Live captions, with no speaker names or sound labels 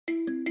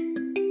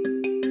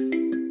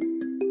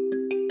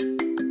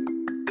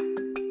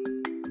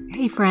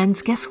Hey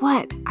friends, guess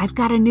what? I've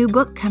got a new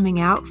book coming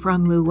out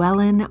from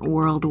Llewellyn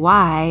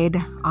Worldwide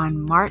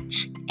on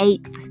March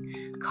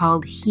 8th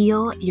called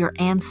Heal Your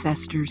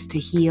Ancestors to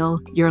Heal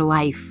Your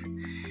Life.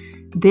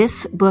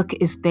 This book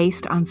is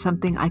based on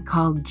something I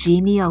call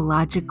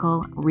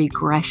genealogical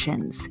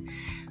regressions,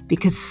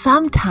 because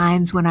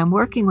sometimes when I'm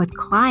working with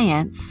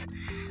clients,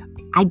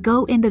 I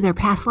go into their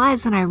past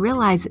lives and I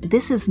realize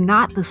this is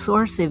not the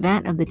source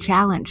event of the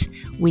challenge.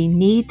 We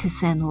need to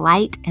send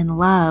light and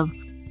love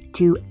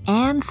to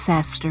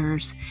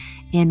ancestors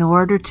in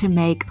order to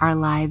make our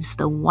lives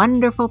the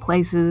wonderful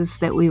places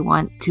that we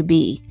want to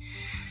be.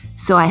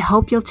 So I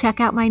hope you'll check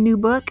out my new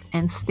book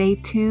and stay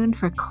tuned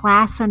for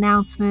class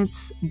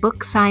announcements,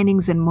 book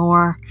signings, and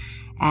more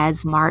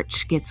as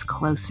March gets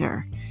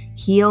closer.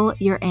 Heal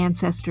Your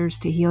Ancestors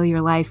to Heal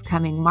Your Life,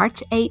 coming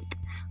March 8th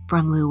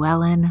from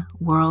Llewellyn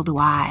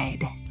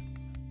Worldwide.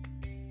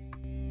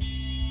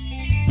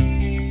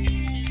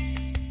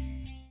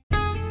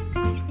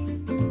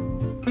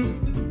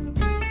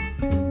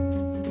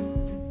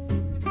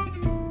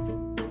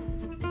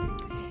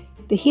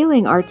 The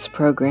Healing Arts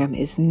program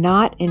is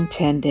not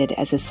intended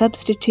as a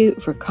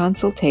substitute for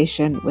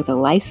consultation with a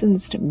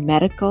licensed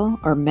medical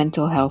or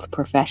mental health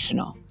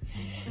professional.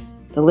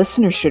 The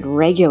listener should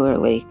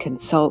regularly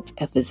consult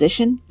a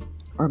physician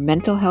or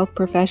mental health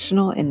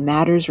professional in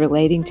matters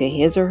relating to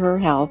his or her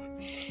health,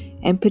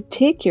 and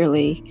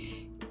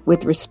particularly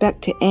with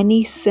respect to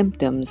any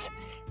symptoms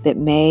that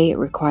may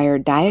require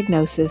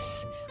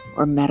diagnosis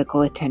or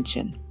medical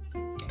attention.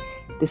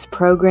 This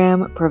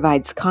program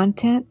provides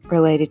content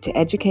related to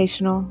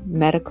educational,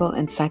 medical,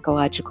 and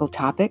psychological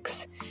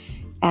topics.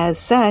 As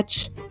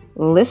such,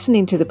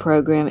 listening to the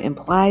program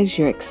implies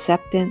your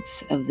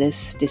acceptance of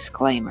this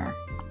disclaimer.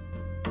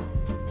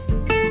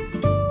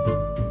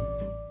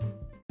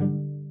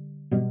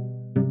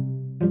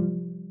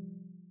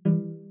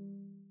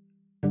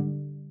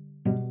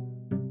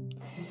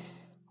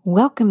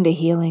 Welcome to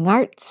Healing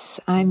Arts.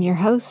 I'm your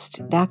host,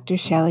 Dr.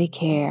 Shelley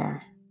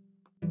Kerr.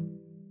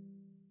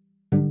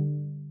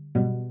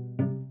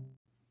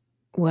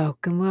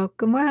 Welcome,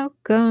 welcome,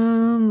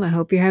 welcome. I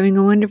hope you're having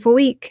a wonderful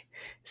week.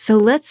 So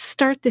let's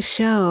start the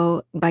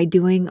show by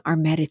doing our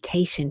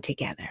meditation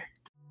together.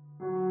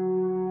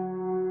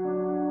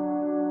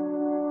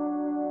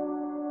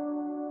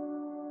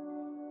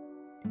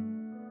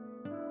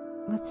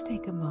 Let's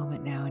take a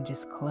moment now and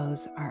just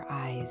close our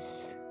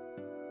eyes.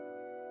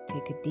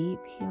 Take a deep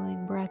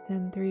healing breath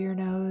in through your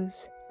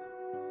nose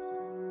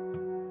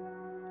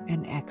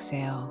and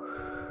exhale.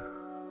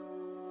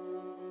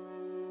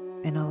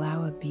 And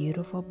allow a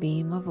beautiful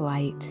beam of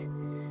light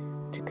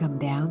to come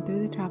down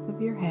through the top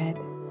of your head.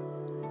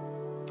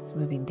 It's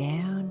moving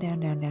down,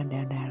 down, down, down,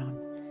 down, down,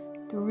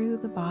 through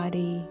the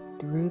body,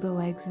 through the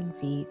legs and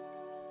feet.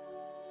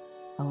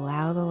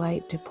 Allow the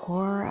light to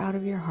pour out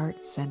of your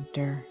heart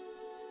center,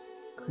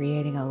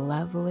 creating a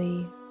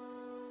lovely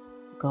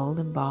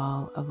golden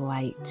ball of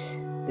light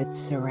that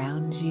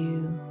surrounds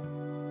you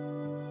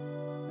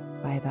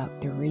by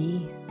about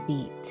 3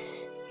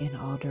 feet in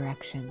all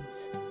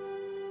directions.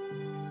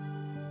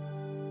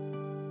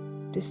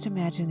 Just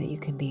imagine that you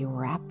can be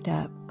wrapped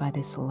up by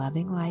this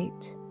loving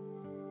light,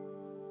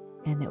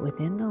 and that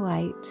within the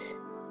light,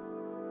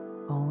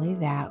 only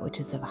that which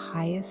is of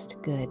highest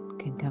good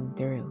can come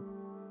through.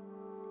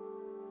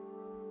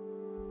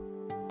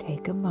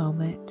 Take a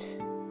moment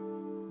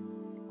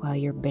while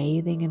you're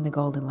bathing in the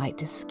golden light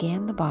to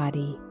scan the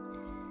body,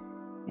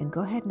 and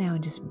go ahead now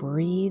and just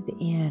breathe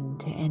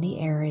into any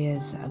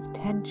areas of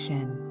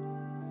tension.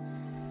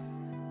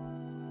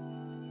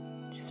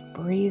 Just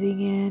breathing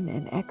in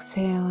and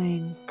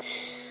exhaling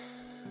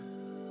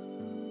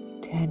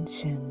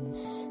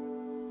tensions.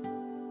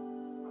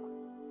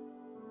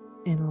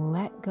 And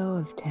let go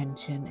of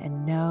tension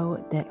and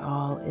know that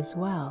all is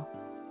well.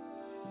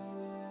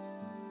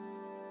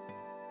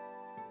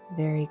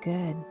 Very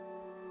good.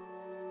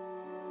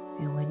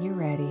 And when you're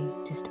ready,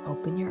 just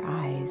open your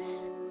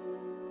eyes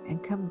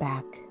and come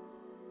back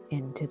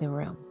into the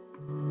room.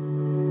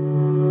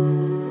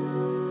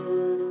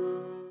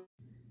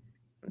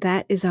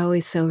 That is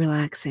always so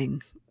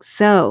relaxing.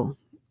 So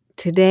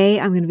today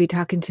I'm going to be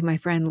talking to my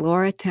friend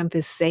Laura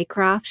Tempest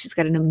Zakroff. She's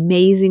got an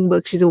amazing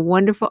book. She's a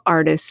wonderful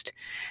artist.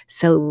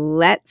 So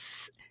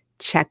let's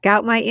check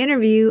out my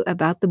interview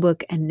about the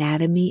book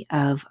Anatomy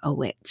of a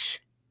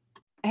Witch.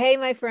 Hey,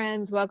 my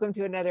friends, welcome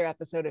to another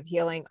episode of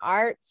Healing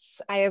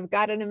Arts. I have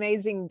got an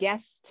amazing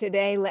guest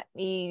today. Let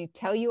me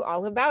tell you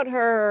all about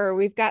her.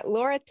 We've got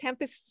Laura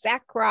Tempest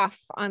Zakroff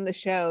on the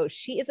show.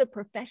 She is a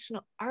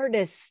professional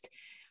artist,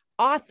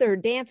 author,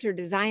 dancer,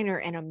 designer,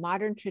 and a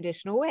modern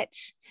traditional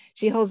witch.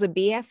 She holds a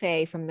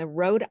BFA from the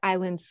Rhode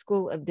Island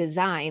School of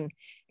Design,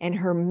 and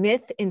her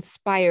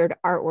myth-inspired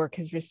artwork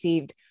has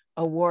received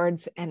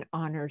awards and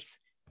honors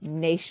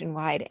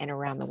nationwide and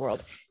around the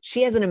world.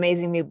 She has an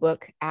amazing new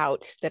book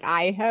out that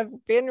I have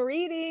been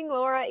reading,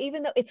 Laura,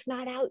 even though it's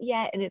not out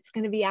yet, and it's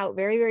going to be out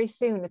very, very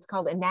soon. It's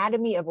called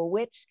Anatomy of a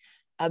Witch,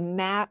 a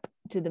map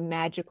to the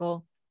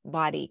magical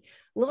body.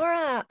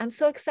 Laura, I'm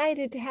so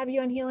excited to have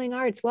you on Healing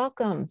Arts.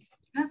 Welcome.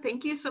 Oh,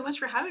 thank you so much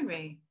for having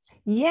me.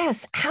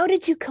 Yes. How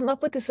did you come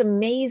up with this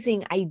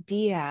amazing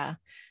idea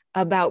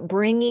about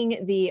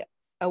bringing the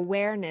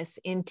awareness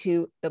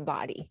into the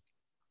body?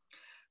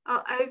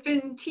 I've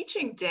been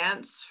teaching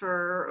dance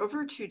for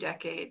over 2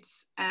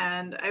 decades,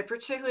 and I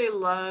particularly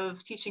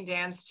love teaching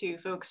dance to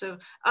folks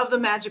of the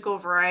magical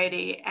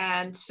variety,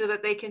 and so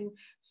that they can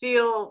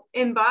feel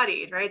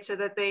embodied, right? So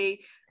that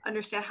they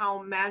understand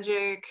how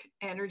magic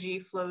energy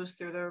flows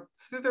through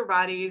their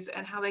bodies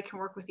and how they can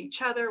work with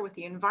each other, with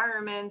the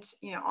environment,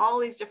 all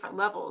these different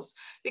levels.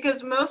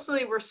 Because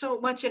mostly we're so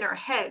much in our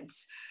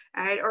heads,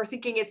 right? Or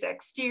thinking it's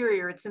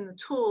exterior, it's in the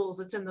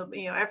tools, it's in the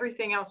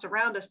everything else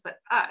around us but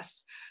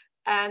us.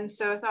 And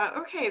so I thought,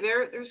 okay,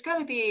 there's got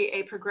to be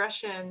a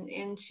progression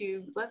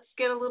into, let's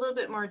get a little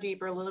bit more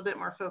deeper, a little bit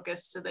more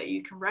focused, so that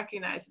you can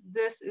recognize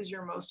this is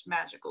your most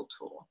magical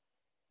tool.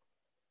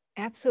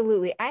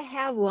 Absolutely. I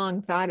have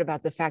long thought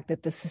about the fact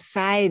that the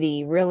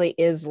society really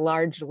is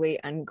largely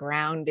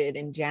ungrounded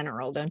in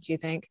general, don't you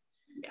think?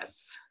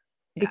 Yes.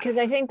 Yeah. Because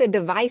I think the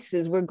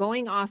devices, we're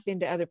going off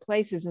into other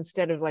places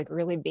instead of like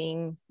really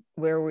being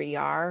where we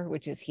are,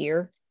 which is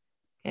here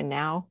and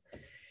now.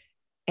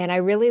 And I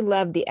really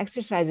love the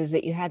exercises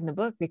that you had in the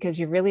book because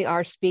you really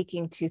are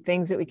speaking to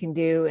things that we can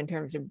do in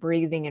terms of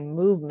breathing and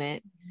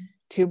movement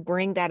to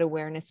bring that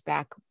awareness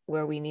back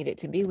where we need it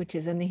to be, which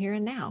is in the here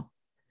and now.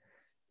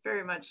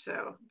 Very much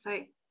so. It's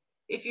like,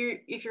 if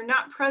you're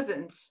not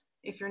present,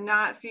 if you're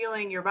not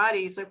feeling your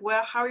body, it's like,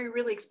 well, how are you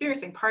really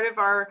experiencing? Part of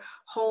our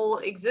whole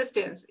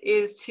existence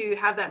is to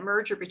have that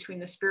merger between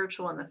the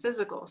spiritual and the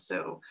physical.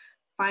 So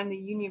find the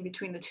union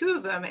between the two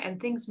of them,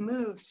 and things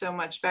move so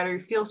much better. You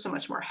feel so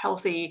much more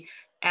healthy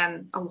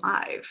and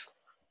alive.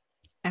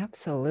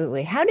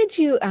 Absolutely. How did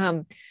you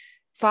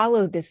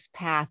follow this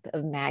path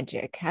of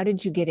magic? How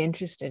did you get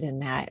interested in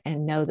that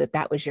and know that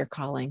that was your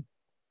calling?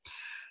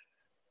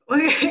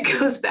 It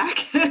goes back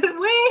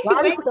way,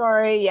 Long way.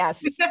 story,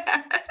 yes.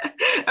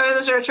 I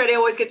was sure trying to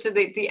always get to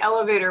the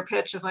elevator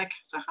pitch of like,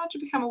 so how'd you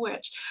become a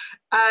witch?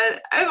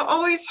 I've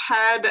always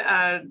had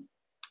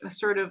a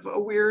sort of a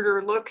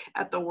weirder look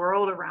at the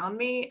world around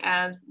me,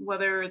 and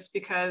whether it's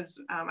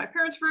because my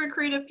parents were very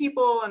creative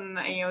people, and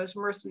I was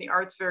immersed in the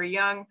arts very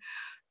young,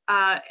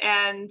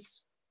 and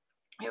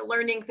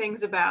learning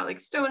things about like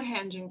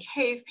Stonehenge and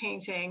cave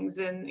paintings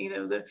and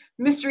the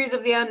mysteries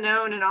of the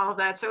unknown and all of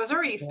that. So I was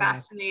already Yes.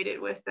 fascinated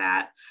with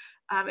that,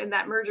 and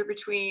that merger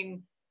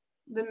between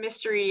the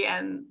mystery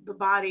and the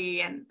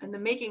body, and the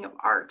making of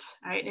art,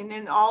 right? And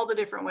in all the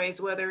different ways,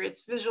 whether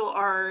it's visual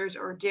art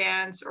or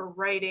dance or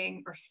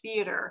writing or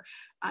theater,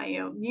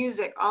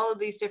 music, all of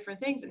these different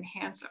things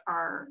enhance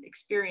our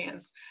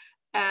experience.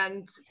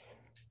 And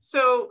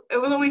so I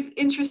was always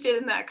interested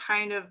in that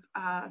kind of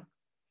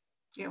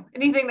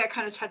anything that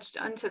kind of touched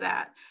onto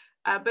that.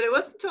 But it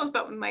wasn't until I was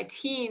about in my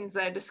teens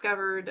that I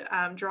discovered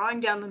Drawing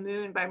Down the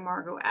Moon by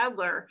Margot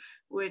Adler,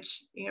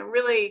 which,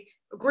 really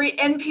a great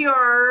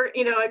NPR,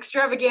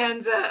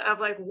 extravaganza of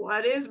like,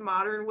 what is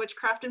modern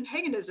witchcraft and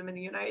paganism in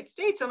the United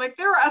States? I'm like,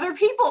 there are other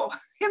people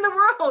in the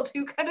world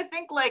who kind of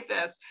think like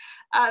this.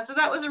 So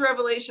that was a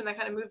revelation that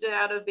kind of moved it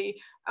out of the,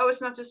 oh,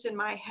 it's not just in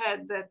my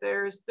head, that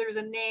there's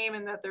a name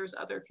and that there's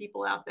other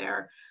people out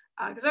there,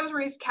 because I was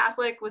raised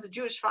Catholic with a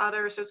Jewish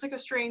father, so it's like a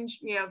strange,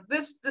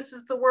 this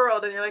is the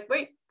world, and you're like,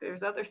 wait,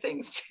 there's other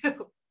things too.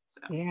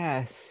 So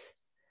Yes.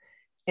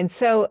 And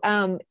so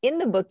in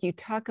the book, you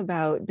talk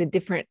about the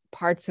different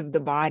parts of the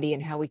body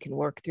and how we can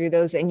work through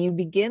those. And you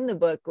begin the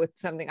book with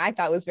something I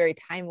thought was very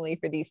timely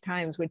for these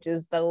times, which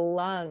is the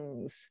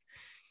lungs.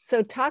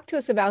 So talk to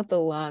us about the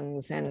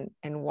lungs and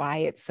why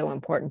it's so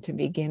important to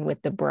begin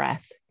with the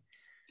breath.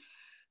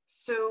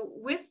 So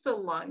with the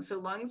lungs, so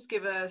lungs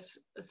give us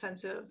a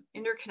sense of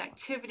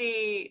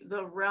interconnectivity,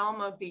 the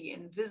realm of the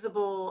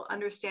invisible,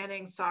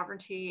 understanding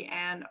sovereignty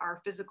and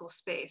our physical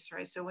space,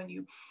 right? So when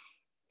you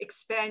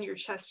expand your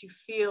chest, you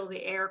feel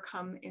the air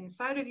come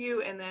inside of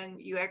you, and then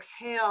you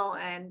exhale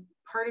and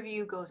part of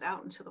you goes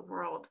out into the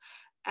world.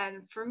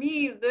 And for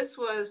me, this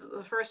was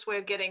the first way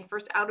of getting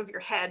first out of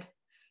your head,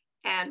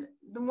 and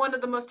one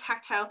of the most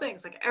tactile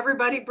things, like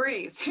everybody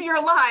breathes. You're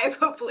alive,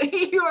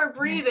 hopefully you are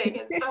breathing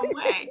in some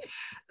way.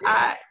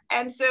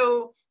 And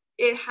so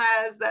it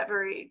has that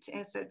very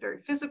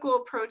physical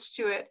approach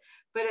to it,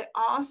 but it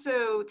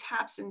also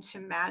taps into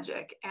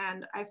magic.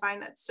 And I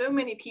find that so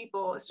many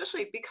people,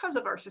 especially because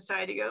of our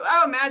society, go,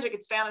 oh, magic,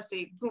 it's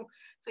fantasy. Boom.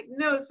 It's like,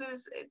 no,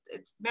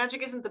 it's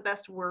magic isn't the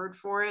best word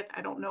for it.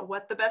 I don't know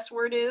what the best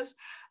word is.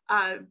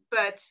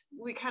 But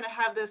we kind of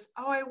have this,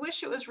 oh, I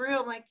wish it was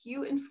real. Like,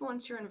 you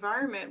influence your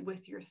environment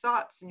with your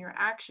thoughts and your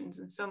actions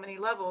in so many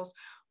levels.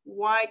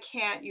 Why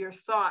can't your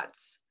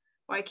thoughts,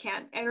 why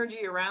can't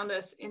energy around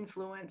us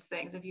influence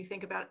things? If you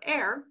think about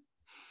air,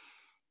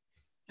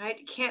 right,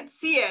 you can't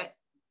see it,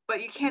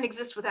 but you can't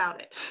exist without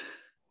it.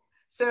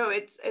 So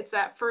it's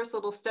that first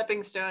little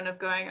stepping stone of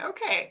going,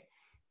 okay,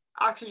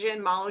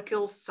 oxygen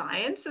molecule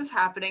science is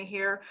happening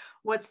here.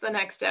 What's the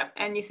next step?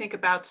 And you think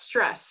about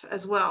stress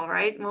as well,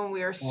 right? When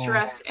we are Yeah.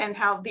 stressed, and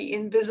how the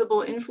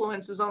invisible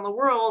influences on the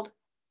world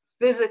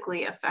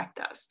physically affect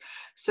us.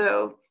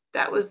 So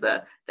that was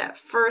that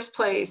first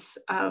place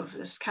of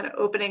just kind of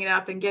opening it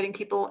up and getting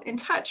people in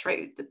touch,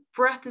 right? The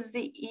breath is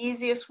the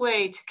easiest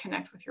way to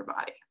connect with your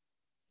body.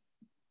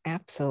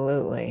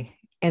 Absolutely.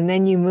 And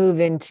then you move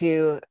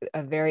into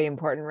a very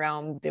important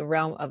realm, the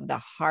realm of the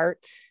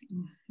heart.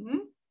 Mm-hmm.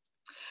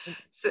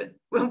 So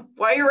well,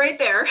 while you're right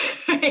there,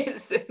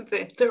 it's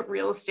the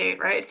real estate,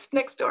 right? It's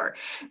next door.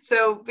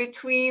 So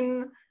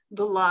between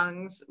the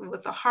lungs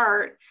with the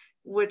heart,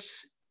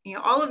 which, you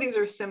know, all of these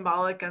are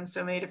symbolic on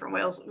so many different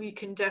ways. We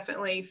can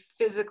definitely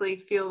physically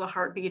feel the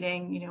heart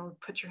beating, you know,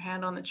 put your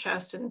hand on the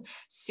chest and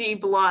see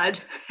blood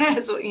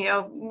as, you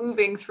know,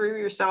 moving through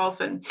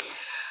yourself. And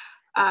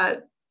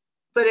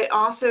but it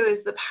also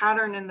is the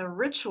pattern and the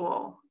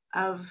ritual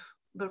of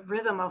the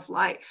rhythm of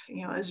life,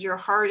 you know, as your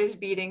heart is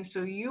beating,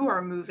 so you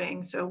are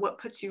moving. So what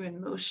puts you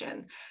in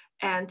motion?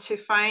 And to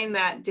find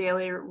that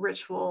daily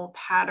ritual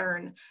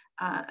pattern,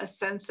 a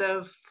sense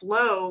of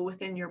flow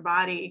within your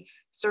body,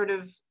 sort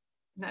of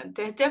that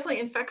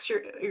definitely affects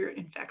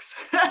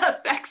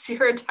affects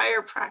your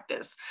entire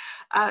practice.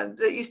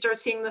 That you start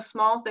seeing the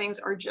small things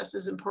are just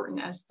as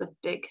important as the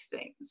big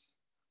things.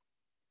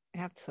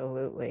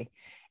 Absolutely.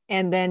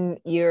 And then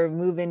you're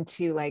moving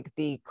to like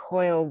the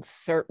coiled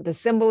the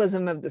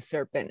symbolism of the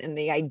serpent and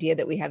the idea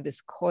that we have this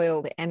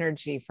coiled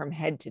energy from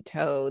head to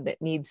toe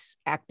that needs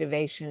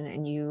activation.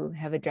 And you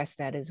have addressed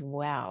that as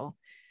well.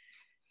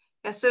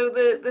 Yeah, so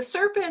the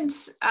serpent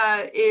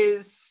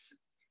is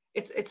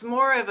it's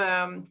more of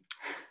a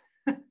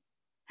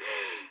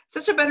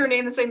such a better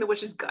name than saying the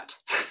witch's gut.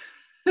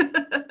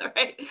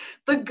 Right,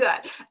 the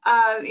gut.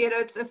 You know,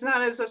 it's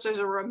not as such as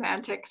a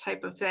romantic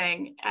type of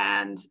thing,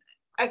 and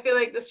I feel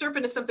like the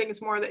serpent is something.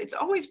 It's more that it's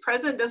always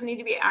present, doesn't need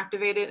to be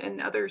activated,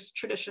 and other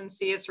traditions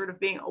see it sort of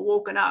being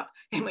woken up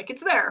and like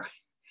it's there.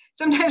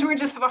 Sometimes we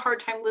just have a hard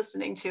time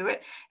listening to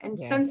it and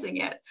sensing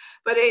it.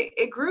 But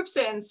it groups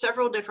in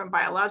several different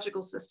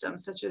biological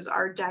systems, such as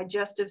our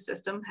digestive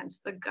system, hence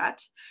the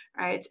gut,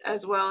 right?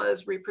 As well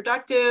as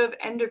reproductive,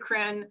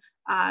 endocrine,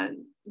 the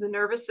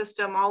nervous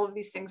system. All of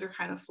these things are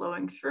kind of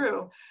flowing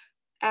through.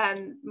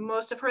 And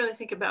most importantly,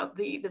 think about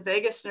the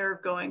vagus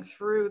nerve going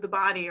through the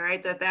body,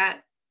 right?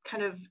 That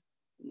kind of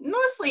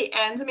mostly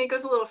ends. I mean, it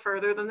goes a little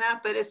further than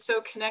that, but it's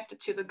so connected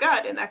to the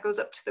gut, and that goes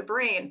up to the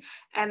brain.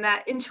 And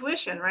that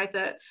intuition, right?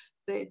 That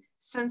the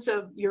sense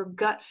of your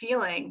gut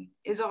feeling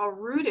is all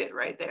rooted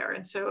right there.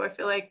 And so I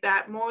feel like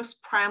that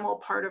most primal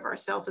part of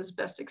ourself is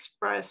best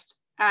expressed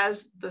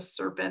as the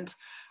serpent.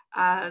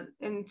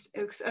 And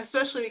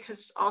especially because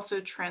it's also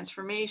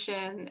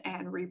transformation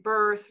and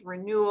rebirth,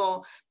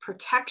 renewal,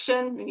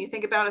 protection. When you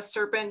think about a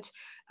serpent,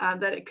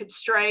 that it could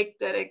strike,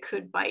 that it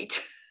could bite,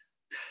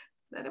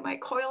 that it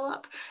might coil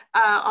up.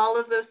 All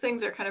of those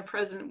things are kind of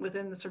present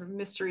within the sort of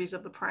mysteries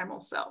of the primal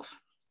self.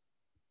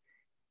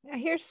 Now,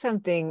 here's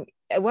something.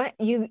 What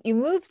you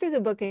move through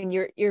the book, and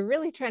you're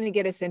really trying to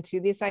get us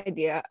into this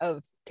idea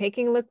of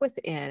taking a look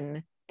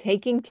within,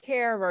 taking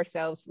care of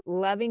ourselves,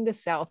 loving the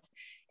self.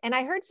 And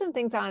I heard some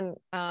things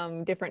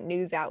on different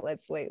news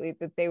outlets lately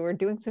that they were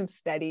doing some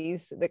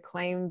studies that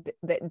claimed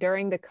that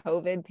during the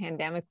COVID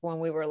pandemic, when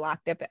we were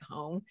locked up at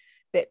home,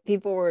 that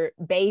people were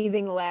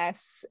bathing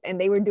less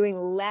and they were doing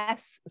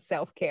less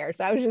self-care.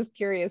 So I was just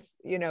curious,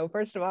 you know,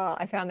 first of all,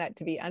 I found that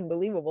to be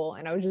unbelievable.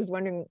 And I was just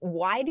wondering,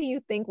 why do you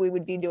think we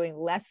would be doing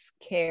less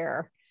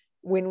care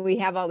when we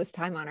have all this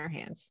time on our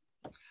hands?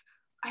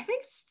 I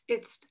think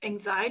it's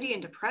anxiety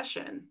and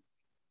depression,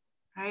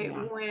 right?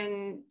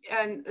 Yeah.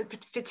 And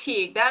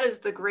fatigue, that is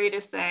the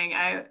greatest thing.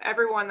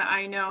 Everyone that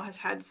I know has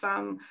had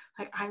some,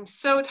 like, I'm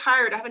so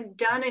tired, I haven't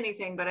done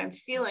anything, but I'm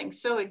feeling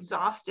so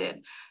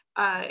exhausted.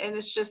 And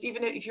it's just,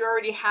 even if you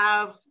already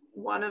have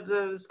one of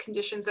those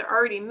conditions that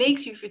already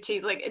makes you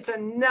fatigued, like it's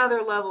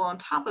another level on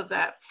top of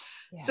that.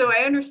 Yeah. So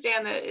I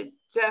understand that it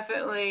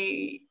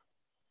definitely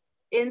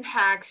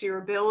impacts your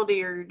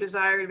ability or your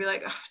desire to be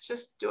like, oh,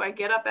 just, do I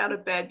get up out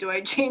of bed? Do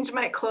I change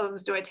my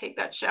clothes? Do I take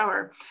that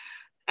shower?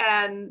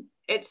 And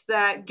it's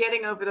that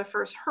getting over the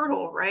first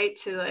hurdle, right?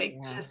 To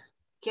like, just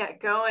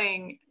get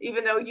going,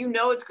 even though you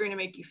know it's going to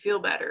make you feel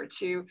better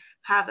to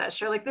have that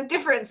show. Like the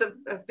difference of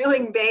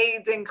feeling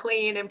bathed and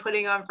clean and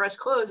putting on fresh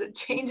clothes, it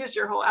changes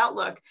your whole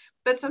outlook.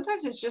 But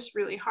sometimes it's just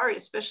really hard,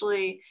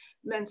 especially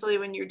mentally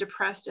when you're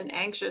depressed and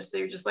anxious. So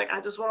you're just like,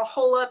 I just want to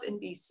hole up and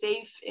be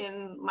safe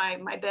in my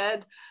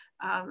bed,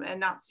 and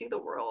not see the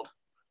world.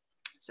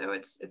 So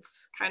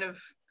it's kind of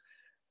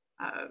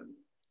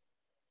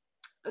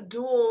a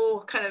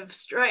dual kind of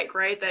strike,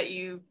 right? That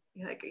you,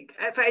 like,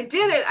 if I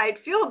did it, I'd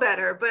feel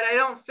better, but I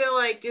don't feel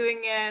like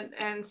doing it.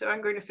 And so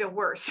I'm going to feel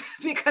worse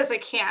because I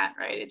can't,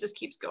 right? It just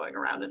keeps going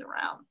around and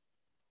around.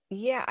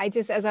 Yeah,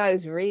 as I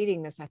was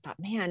reading this, I thought,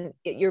 man,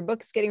 your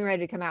book's getting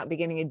ready to come out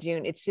beginning of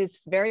June. It's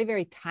just very,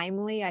 very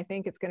timely. I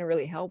think it's going to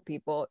really help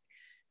people.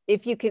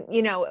 If you can,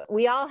 you know,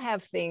 we all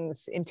have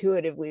things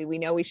intuitively we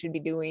know we should be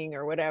doing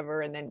or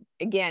whatever. And then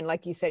again,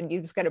 like you said,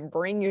 you just got to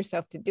bring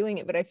yourself to doing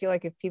it. But I feel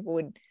like if people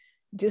would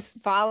just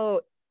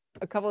follow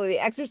a couple of the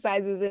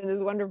exercises in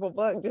this wonderful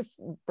book, just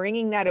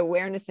bringing that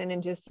awareness in,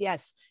 and just,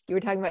 yes, you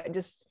were talking about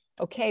just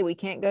okay, we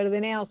can't go to the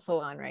nail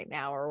salon right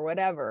now or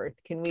whatever.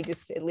 Can we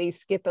just at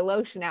least get the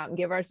lotion out and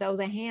give ourselves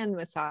a hand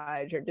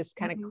massage, or just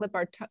kind of clip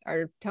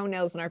our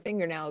toenails and our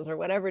fingernails or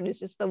whatever it is,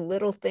 just the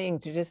little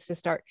things, just to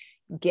start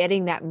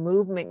getting that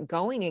movement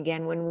going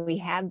again when we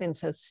have been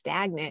so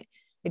stagnant.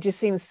 It just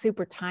seems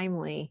super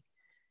timely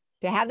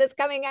to have this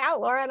coming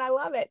out, Laura, and I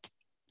love it.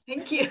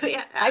 Thank you.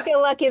 Yeah, I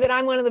feel lucky that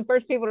I'm one of the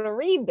first people to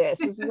read this.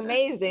 This is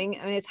amazing.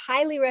 And it's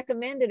highly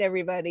recommended,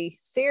 everybody.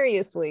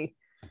 Seriously.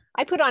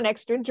 I put on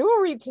extra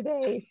jewelry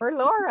today for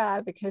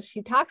Laura because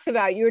she talks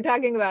about, you were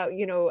talking about,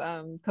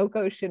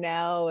 Coco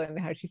Chanel and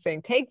how she's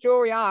saying, take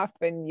jewelry off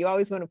and you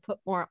always want to put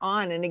more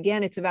on. And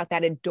again, it's about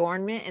that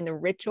adornment and the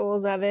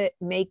rituals of it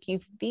make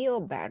you feel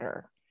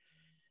better.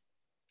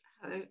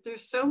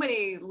 There's so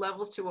many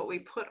levels to what we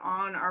put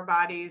on our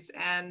bodies,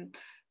 and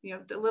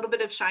a little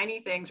bit of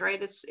shiny things,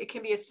 right? It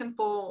can be a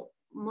simple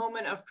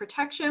moment of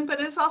protection, but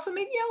it's also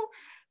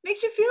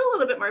makes you feel a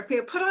little bit more.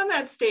 Put on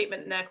that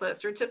statement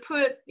necklace, or to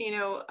put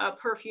a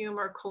perfume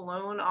or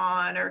cologne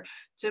on, or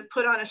to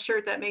put on a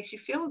shirt that makes you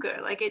feel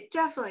good. Like, it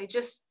definitely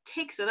just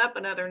takes it up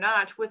another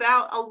notch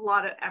without a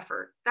lot of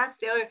effort. That's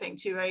the other thing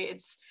too, right?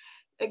 It's,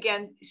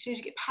 again, as soon as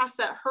you get past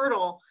that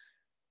hurdle,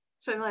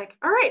 so I'm like,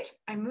 all right,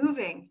 I'm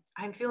moving,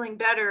 I'm feeling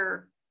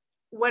better.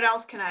 What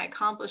else can I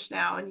accomplish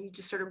now? And you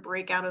just sort of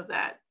break out of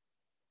that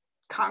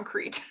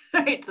concrete,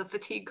 right? The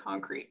fatigue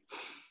concrete.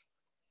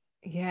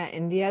 Yeah.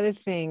 And the other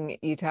thing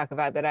you talk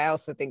about that I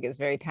also think is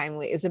very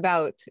timely is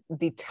about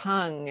the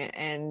tongue,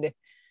 and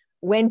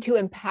when to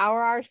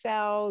empower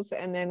ourselves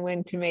and then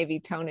when to maybe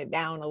tone it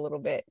down a little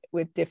bit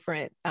with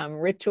different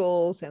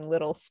rituals and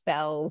little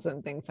spells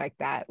and things like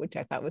that, which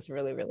I thought was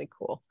really, really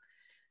cool.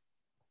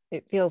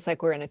 It feels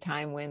like we're in a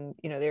time when,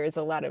 there is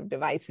a lot of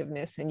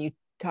divisiveness, and you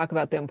talk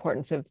about the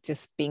importance of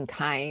just being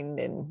kind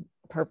and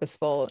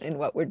purposeful in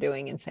what we're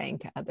doing and saying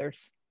to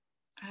others.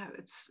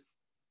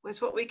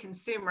 It's what we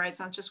consume, right? It's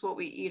not just what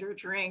we eat or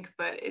drink,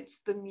 but it's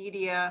the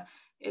media.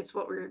 It's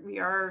what we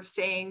are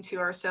saying to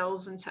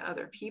ourselves and to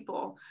other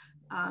people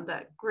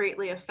that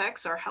greatly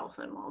affects our health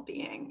and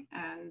well-being.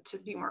 And to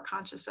be more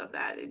conscious of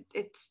that,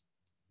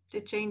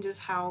 it changes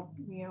how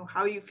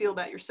you feel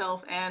about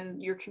yourself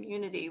and your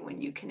community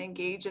when you can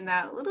engage in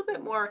that a little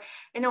bit more.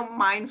 I know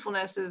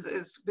mindfulness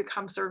is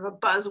become sort of a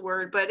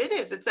buzzword, but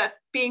it's that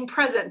being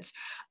present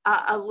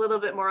a little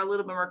bit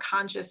more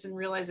conscious, and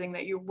realizing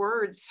that your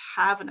words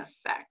have an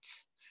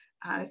effect.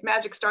 If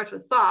magic starts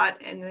with thought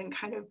and then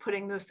kind of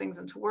putting those things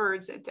into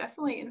words, it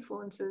definitely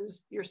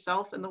influences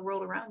yourself and the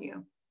world around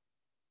you.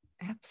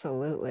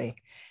 Absolutely.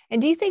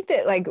 And do you think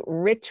that, like,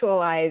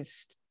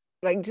 ritualized,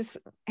 like just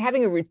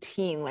having a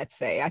routine, let's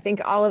say, I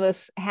think all of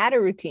us had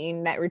a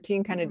routine, that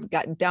routine kind of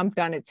got dumped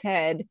on its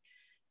head.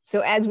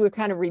 So as we're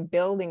kind of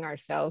rebuilding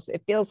ourselves,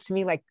 it feels to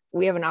me like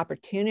we have an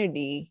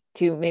opportunity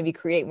to maybe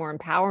create more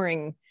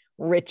empowering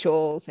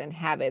rituals and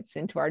habits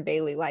into our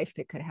daily life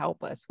that could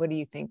help us. What do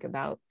you think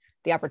about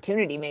the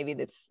opportunity maybe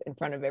that's in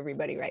front of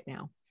everybody right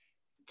now?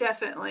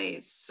 Definitely.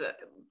 So,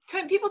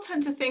 people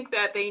tend to think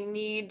that they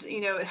need,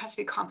 it has to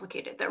be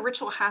complicated. That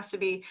ritual has to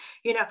be,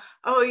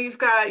 oh, you've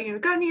got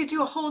to need to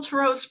do a whole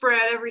tarot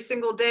spread every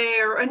single day,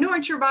 or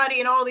anoint your body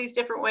in all these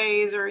different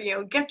ways, or,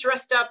 get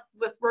dressed up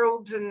with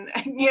robes and,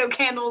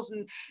 candles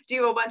and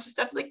do a bunch of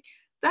stuff. Like,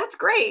 that's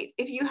great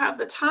if you have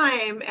the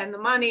time and the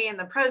money and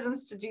the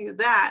presence to do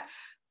that.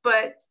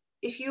 But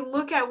if you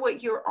look at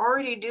what you're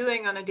already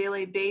doing on a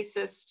daily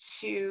basis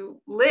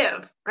to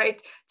live,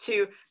 right,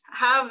 to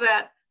have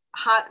that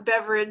hot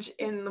beverage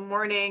in the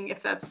morning,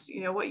 if that's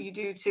what you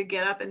do to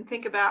get up, and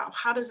think about,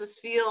 how does this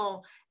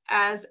feel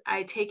as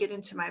I take it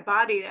into my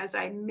body, as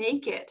I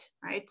make it,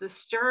 right? The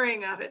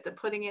stirring of it, the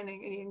putting in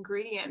the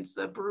ingredients,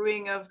 the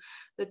brewing of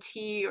the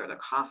tea or the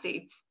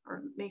coffee,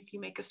 or if you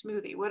make a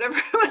smoothie, whatever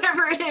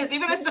it is,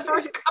 even if it's the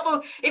first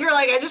couple, if you're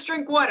like, I just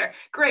drink water,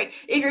 great.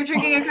 If you're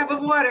drinking a cup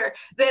of water,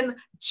 then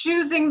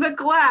choosing the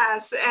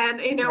glass and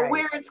right,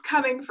 where it's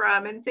coming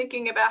from, and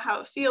thinking about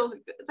how it feels.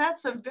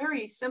 That's a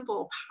very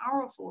simple,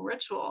 powerful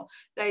ritual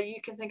that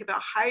you can think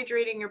about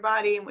hydrating your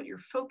body and what your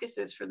focus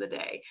is for the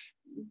day.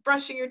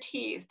 Brushing your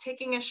teeth,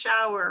 taking a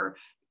shower,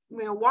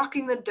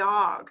 walking the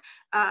dog,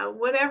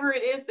 whatever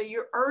it is that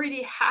you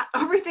already have,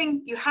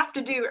 everything you have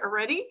to do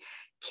already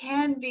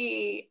can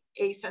be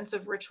a sense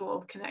of ritual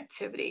of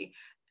connectivity.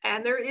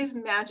 And there is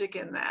magic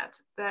in that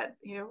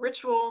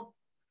ritual.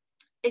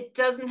 It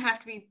doesn't have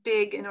to be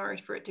big in order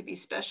for it to be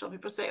special.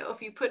 People say, oh,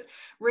 if you put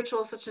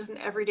rituals such as an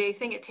everyday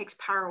thing, it takes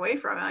power away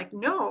from it. Like,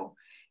 no.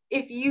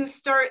 If you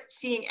start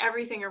seeing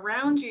everything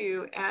around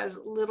you as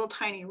little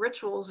tiny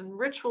rituals and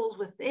rituals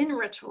within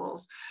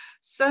rituals,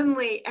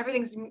 suddenly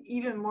everything's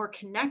even more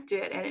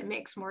connected, and it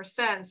makes more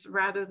sense,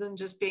 rather than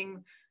just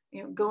being,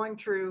 going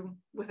through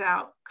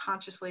without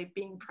consciously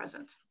being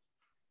present.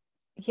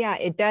 Yeah,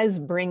 it does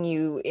bring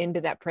you into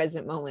that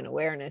present moment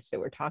awareness that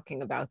we're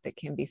talking about, that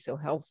can be so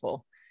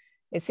helpful.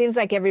 It seems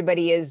like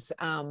everybody is,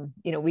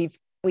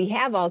 we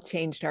have all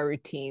changed our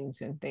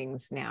routines and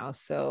things now.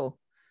 So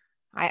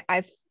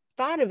I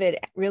thought of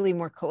it really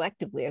more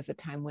collectively as a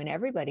time when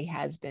everybody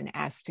has been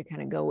asked to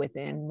kind of go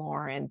within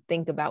more and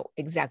think about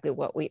exactly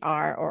what we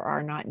are or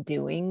are not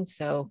doing.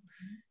 So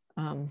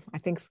I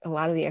think a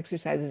lot of the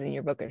exercises in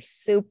your book are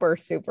super,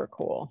 super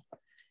cool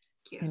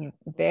and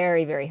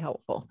very, very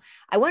helpful.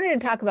 I wanted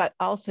to talk about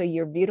also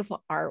your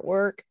beautiful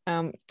artwork.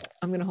 I'm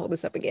going to hold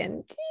this up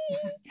again.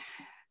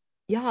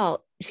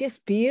 Y'all, she has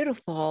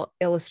beautiful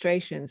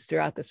illustrations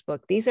throughout this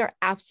book. These are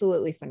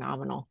absolutely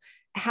phenomenal.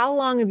 How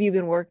long have you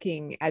been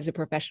working as a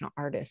professional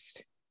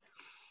artist?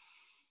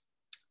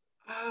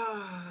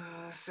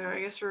 So I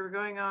guess we're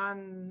going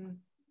on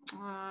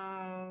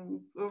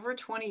over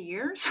 20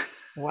 years.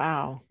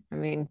 Wow. I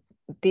mean,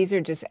 these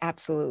are just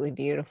absolutely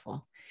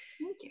beautiful.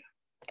 Thank you.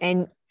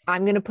 And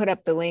I'm going to put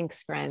up the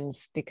links,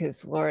 friends,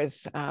 because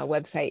Laura's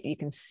website, you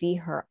can see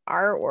her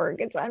artwork.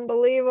 It's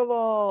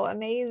unbelievable,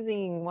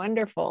 amazing,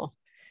 wonderful.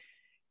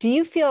 Do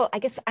you feel, I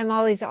guess I'm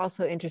always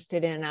also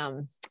interested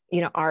in,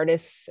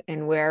 artists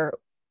and where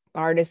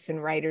artists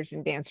and writers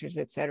and dancers,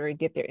 et cetera,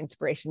 get their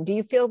inspiration. Do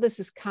you feel this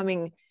is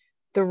coming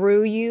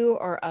through you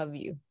or of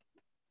you?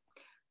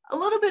 A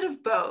little bit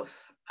of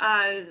both.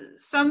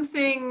 Some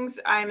things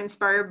I'm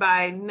inspired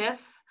by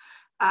myth,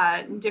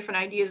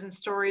 different ideas and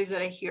stories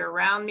that I hear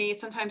around me.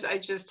 Sometimes I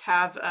just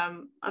have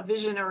a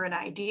vision or an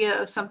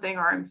idea of something,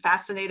 or I'm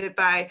fascinated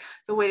by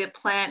the way the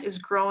plant is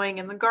growing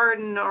in the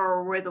garden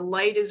or where the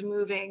light is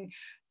moving.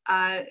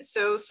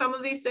 So some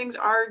of these things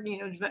are,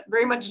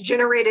 very much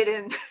generated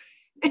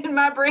in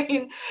my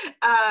brain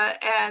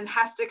and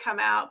has to come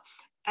out.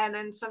 And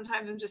then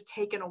sometimes I'm just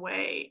taken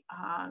away.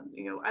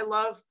 I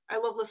love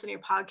listening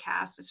to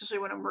podcasts, especially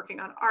when I'm working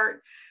on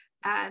art,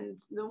 and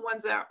the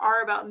ones that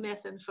are about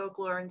myth and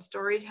folklore and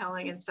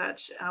storytelling and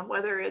such,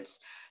 whether it's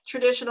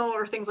traditional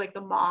or things like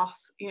The Moth,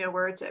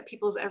 where it's at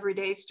people's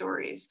everyday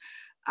stories,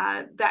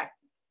 that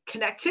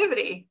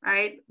connectivity,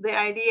 right? The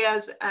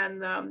ideas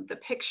and the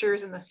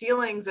pictures and the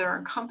feelings that are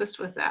encompassed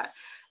with that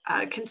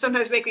can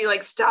sometimes make me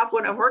like stop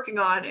what I'm working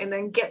on and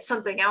then get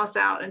something else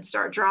out and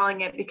start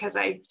drawing it because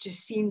I've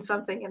just seen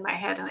something in my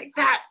head and like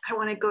that, I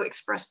want to go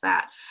express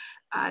that.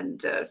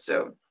 And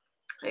so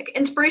like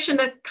inspiration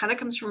that kind of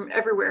comes from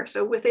everywhere.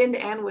 So within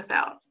and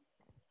without.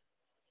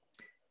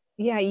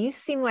 Yeah, you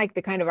seem like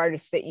the kind of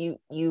artist that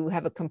you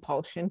have a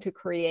compulsion to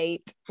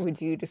create. Would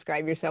you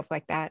describe yourself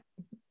like that?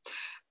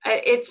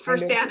 It's for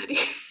sanity.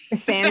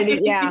 Sanity,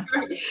 yeah.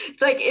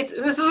 It's like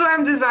this is what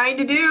I'm designed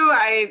to do.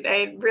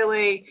 I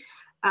really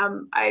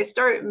I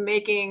started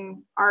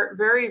making art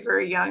very,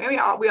 very young. I mean,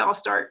 we all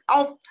start.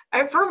 I'm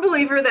a firm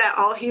believer that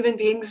all human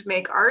beings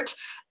make art.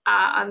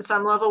 On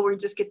some level, we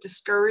just get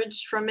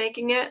discouraged from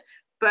making it.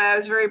 But I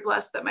was very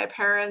blessed that my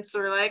parents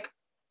are like,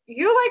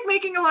 "You like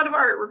making a lot of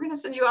art. We're going to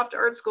send you off to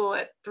art school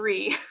at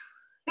 3."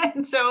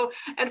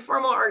 And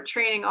formal art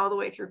training all the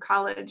way through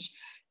college,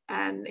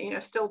 and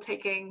still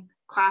taking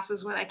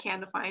classes when I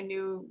can to find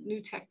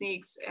new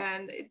techniques.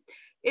 And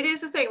it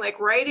is a thing, like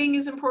writing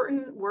is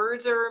important,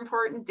 words are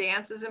important,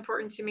 dance is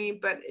important to me,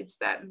 but it's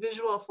that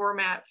visual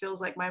format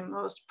feels like my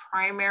most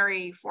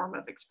primary form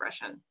of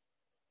expression.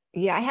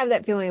 Yeah, I have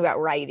that feeling about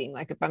writing.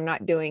 Like if I'm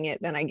not doing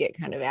it, then I get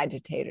kind of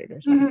agitated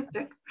or something.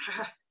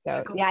 Mm-hmm.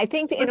 So yeah, I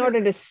think that in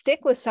order to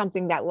stick with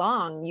something that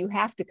long, you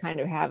have to kind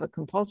of have a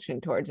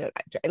compulsion towards it.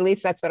 At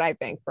least that's what I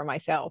think for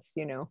myself,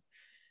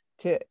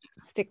 to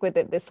stick with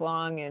it this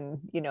long and,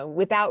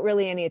 without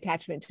really any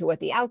attachment to what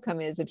the outcome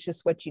is. It's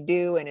just what you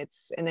do. And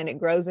then it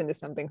grows into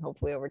something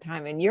hopefully over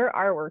time. And your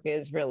artwork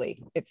is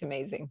really, it's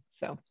amazing.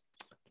 So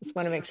just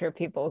want to make sure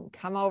people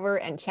come over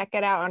and check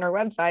it out on our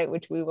website,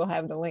 which we will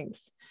have the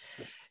links.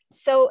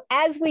 So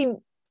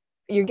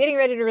you're getting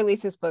ready to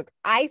release this book.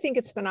 I think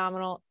it's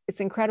phenomenal. It's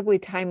incredibly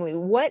timely.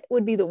 What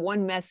would be the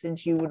one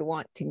message you would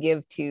want to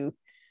give to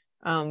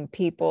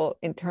people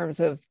in terms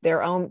of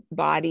their own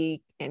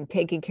body and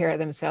taking care of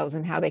themselves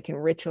and how they can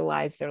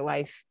ritualize their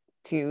life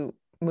to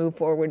move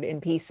forward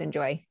in peace and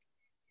joy?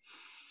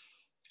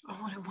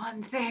 Oh,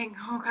 one thing.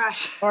 Oh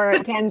gosh.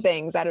 Or 10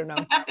 things. I don't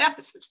know.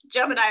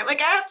 Gemini.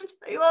 Like I have to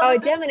tell you all. Oh,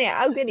 Gemini.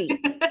 Oh, goody.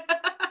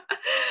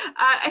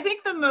 I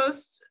think the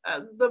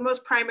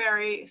most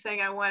primary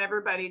thing I want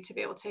everybody to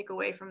be able to take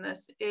away from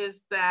this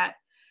is that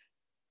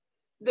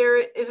there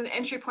is an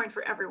entry point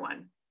for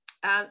everyone.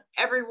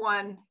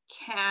 Everyone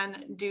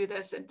can do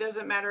this. It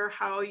doesn't matter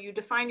how you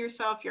define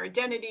yourself, your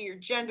identity, your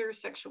gender,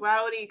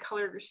 sexuality,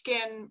 color of your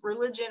skin,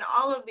 religion,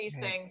 all of these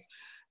things.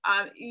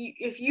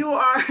 If you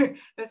are,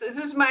 this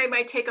is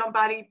my take on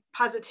body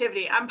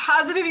positivity. I'm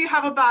positive you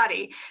have a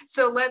body.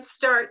 So let's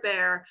start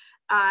there.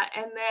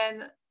 And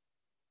then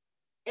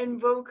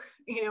invoke,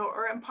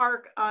 or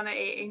embark on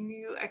a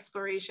new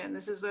exploration.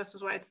 This is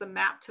why it's the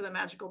map to the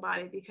magical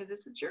body, because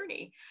it's a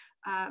journey.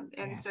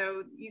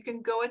 So you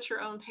can go at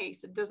your own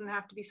pace. It doesn't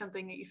have to be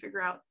something that you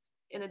figure out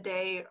in a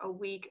day, a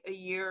week, a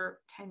year,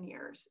 10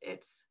 years.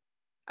 It's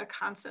a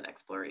constant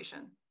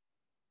exploration.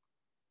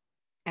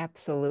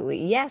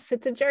 Absolutely. Yes,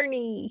 it's a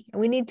journey.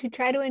 We need to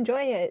try to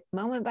enjoy it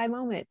moment by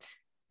moment.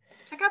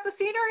 Check out the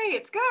scenery.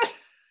 It's good.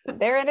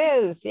 There it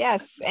is.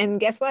 Yes. And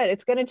guess what?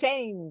 It's going to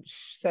change.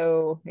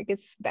 So it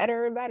gets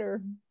better and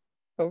better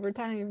over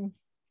time.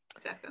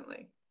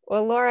 Definitely.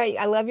 Well, Laura,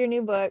 I love your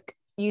new book.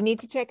 You need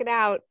to check it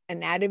out,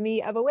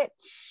 Anatomy of a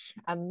Witch,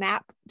 A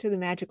Map to the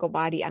Magical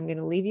Body. I'm going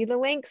to leave you the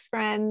links,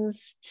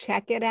 friends.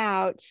 Check it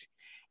out.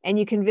 And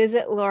you can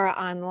visit Laura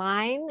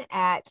online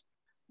at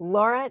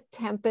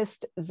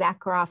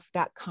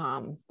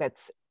lauratempestzakroff.com.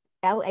 That's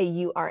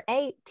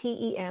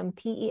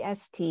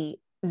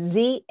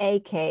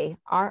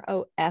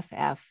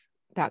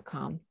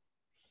lauratempestzakroff.com.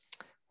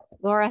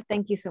 Laura,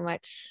 thank you so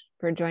much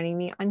for joining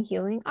me on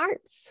Healing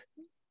Arts.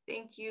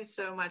 Thank you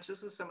so much.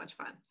 This was so much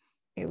fun.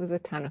 It was a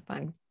ton of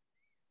fun.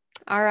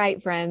 All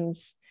right,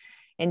 friends.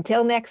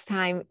 Until next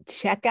time,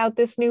 check out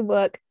this new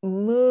book,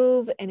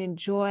 move and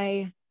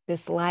enjoy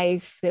this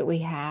life that we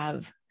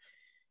have,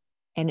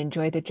 and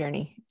enjoy the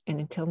journey. And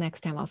until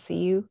next time, I'll see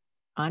you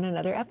on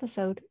another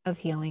episode of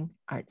Healing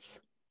Arts.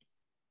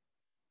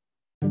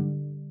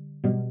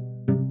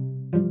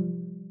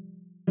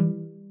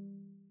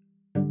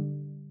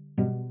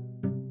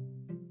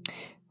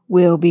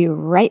 We'll be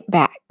right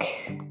back.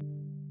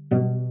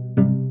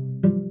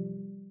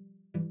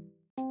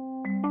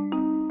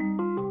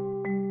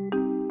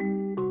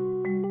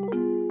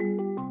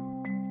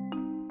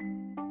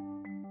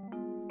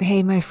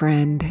 Hey, my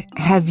friend,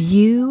 have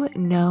you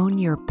known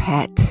your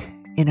pet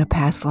in a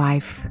past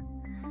life?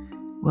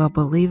 Well,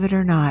 believe it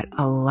or not,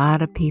 a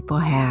lot of people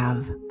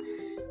have.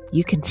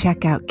 You can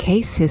check out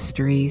case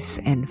histories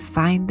and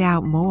find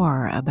out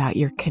more about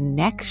your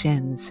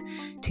connections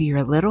to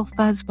your little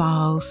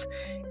fuzzballs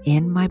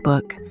in my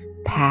book,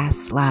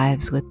 Past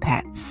Lives with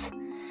Pets.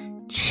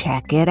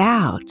 Check it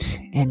out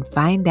and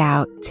find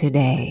out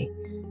today.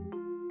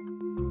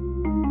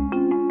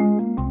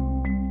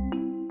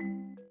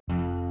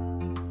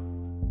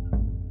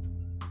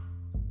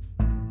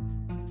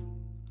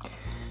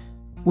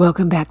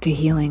 Welcome back to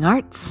Healing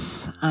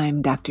Arts.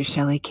 I'm Dr.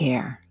 Shelley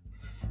Kerr.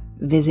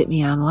 Visit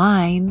me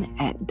online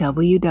at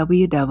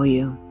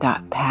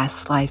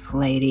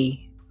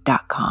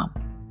www.pastlifelady.com.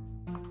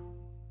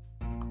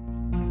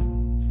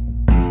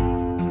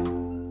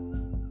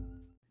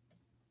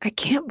 I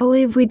can't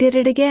believe we did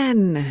it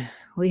again.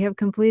 We have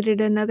completed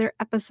another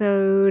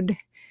episode.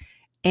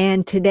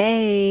 And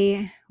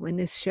today, when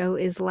this show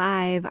is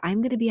live,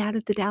 I'm going to be out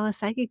at the Dallas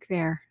Psychic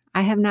Fair.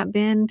 I have not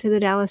been to the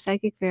Dallas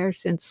Psychic Fair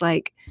since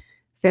like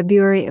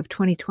February of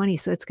 2020.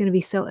 So it's going to be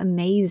so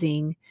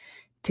amazing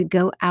to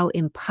go out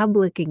in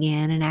public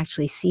again and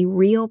actually see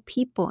real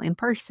people in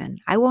person.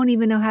 I won't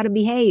even know how to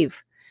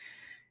behave.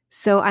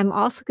 So I'm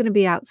also going to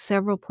be out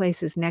several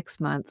places next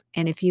month.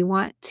 And if you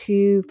want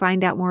to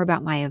find out more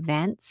about my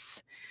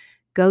events,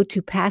 go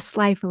to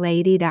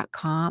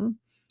pastlifelady.com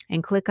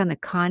and click on the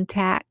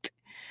contact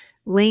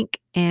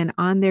link. And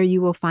on there,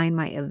 you will find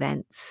my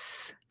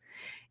events.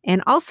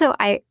 And also,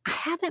 I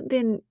haven't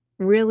been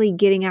really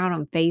getting out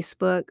on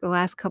Facebook the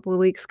last couple of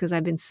weeks because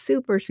I've been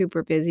super,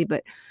 super busy,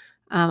 but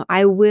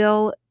I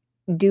will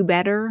do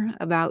better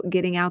about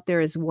getting out there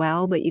as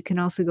well. But you can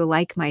also go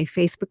like my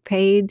Facebook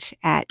page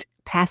at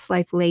Past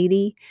Life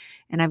Lady.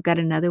 And I've got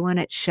another one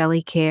at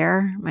Shelley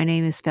Kerr. My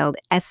name is spelled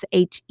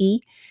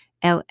SHELLEYKAEHR.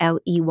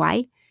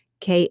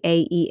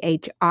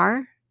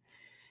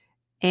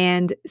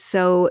 And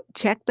so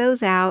check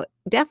those out.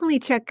 Definitely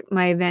check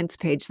my events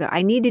page, though.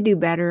 I need to do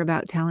better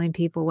about telling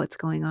people what's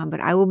going on, but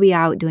I will be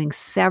out doing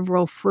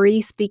several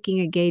free speaking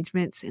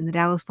engagements in the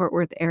Dallas-Fort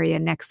Worth area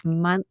next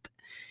month.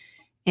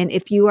 And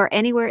if you are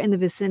anywhere in the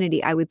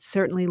vicinity, I would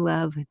certainly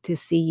love to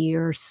see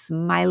your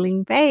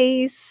smiling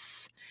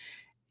face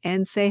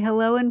and say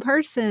hello in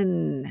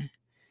person.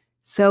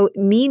 So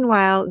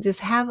meanwhile,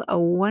 just have a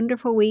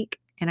wonderful week,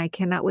 and I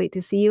cannot wait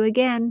to see you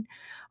again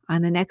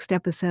on the next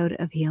episode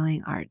of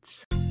Healing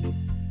Arts.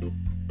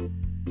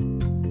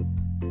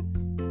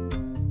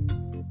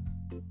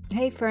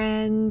 Hey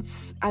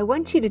friends, I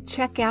want you to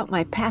check out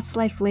my Past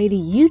Life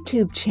Lady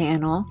YouTube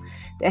channel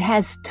that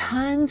has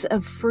tons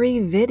of free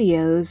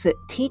videos that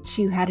teach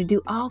you how to do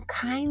all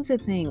kinds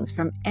of things,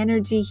 from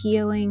energy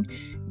healing,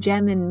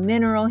 gem and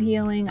mineral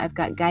healing. I've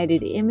got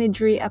guided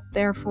imagery up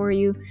there for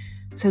you.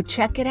 So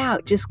check it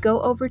out. Just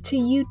go over to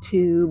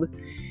YouTube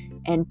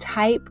and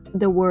type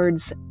the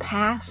words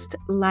Past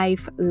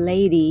Life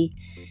Lady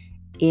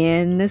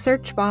in the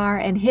search bar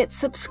and hit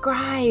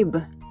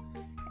subscribe.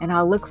 And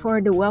I'll look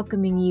forward to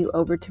welcoming you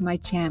over to my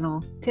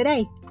channel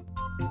today.